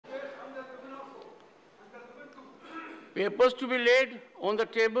Papers to be laid on the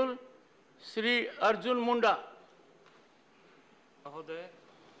table, Sri Arjun Munda. महोदय,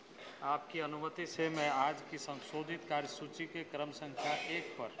 आपकी अनुमति से मैं आज की संशोधित कार्यसूची के क्रम संख्या 1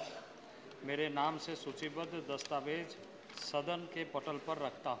 पर मेरे नाम से सूचीबद्ध दस्तावेज सदन के पटल पर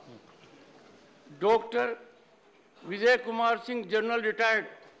रखता हूं। Dr. Vijay Kumar Singh, General Retired.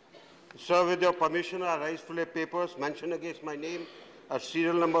 Sir, with your permission, I rise to lay papers mentioned against my name as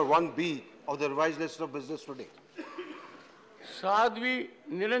serial number 1B of the revised list of business today. Sadhvi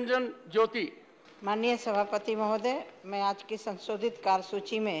Niranjan Jyoti. माननीय सभापति महोदय, मैं आज की संशोधित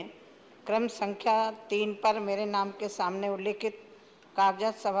कार्यसूची में क्रम संख्या 3 पर मेरे नाम के सामने उल्लेखित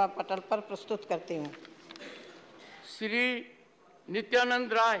कागजात सभा पटल पर प्रस्तुत करती हूँ। श्री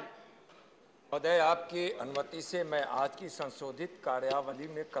नित्यानंद राय। महोदय, आपकी अनुमति से मैं आज की संशोधित कार्यावली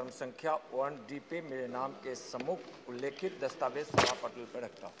में क्रम संख्या 1D पे मेरे नाम के सम्मुख उल्लेखित दस्तावेज सभा पटल पर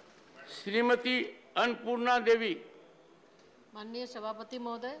रखता हूँ। श्रीमती अन्नपूर्णा देवी। माननीय सभापति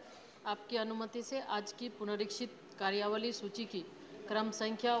महोदय, आपकी अनुमति से आज की पुनरीक्षित कार्यावली सूची की क्रम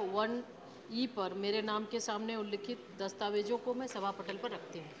संख्या 1E पर मेरे नाम के सामने उल्लिखित दस्तावेजों को मैं सभा पटल पर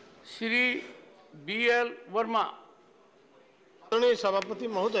रखती हूँ। श्री BL वर्मा। माननीय सभापति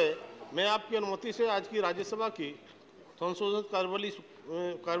महोदय, मैं आपकी अनुमति से आज की राज्यसभा की संशोधित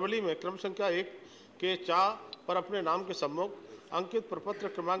कार्यवली में क्रम संख्या 1 के 4 पर अपने नाम के सम्मुख अंकित प्रपत्र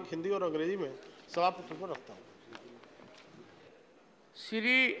क्रमांक हिंदी और अंग्रेजी में सभा पटल पर रखता हूँ।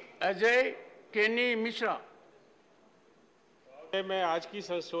 श्री अजय केनी मिश्रा। मैं आज की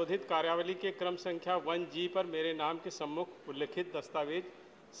संशोधित कार्यावली के क्रम संख्या 1G पर मेरे नाम के सम्मुख उल्लिखित दस्तावेज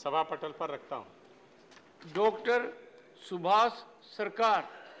सभा पटल पर रखता हूं। डॉक्टर सुभाष सरकार।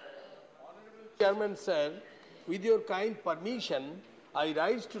 Chairman sir, with your kind permission, I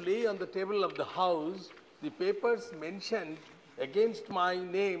rise to lay on the table of the House the papers mentioned against my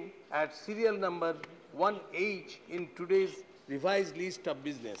name at serial number 1H in today's revised list of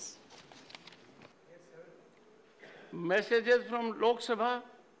business. Messages from Lok Sabha,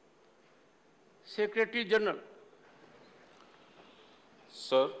 Secretary General.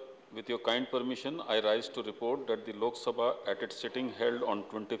 Sir, with your kind permission, I rise to report that the Lok Sabha at its sitting held on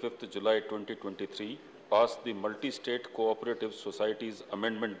 25th July 2023 passed the Multi-State Cooperative Societies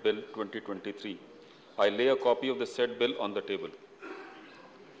Amendment Bill 2023. I lay a copy of the said bill on the table.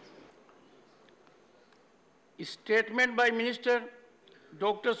 Statement by Minister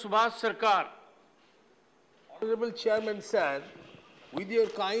Dr. Subhash Sarkar. Honorable Chairman sir, with your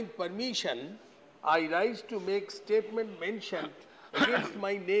kind permission, I rise to make statement mentioned against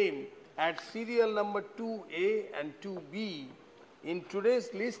my name at serial number 2A and 2B in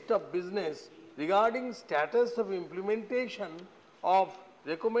today's list of business regarding status of implementation of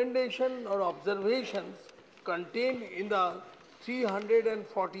recommendation or observations contained in the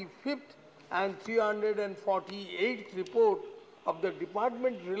 345th and 348th report of the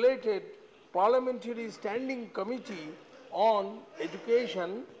department-related Parliamentary Standing Committee on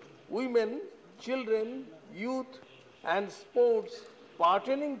Education, Women, Children, Youth and Sports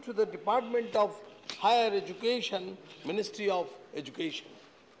pertaining to the Department of Higher Education, Ministry of Education.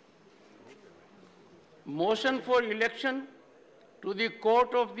 Motion for election to the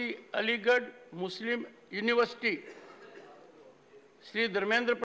court of the Aligarh Muslim University. Shri Dharmendra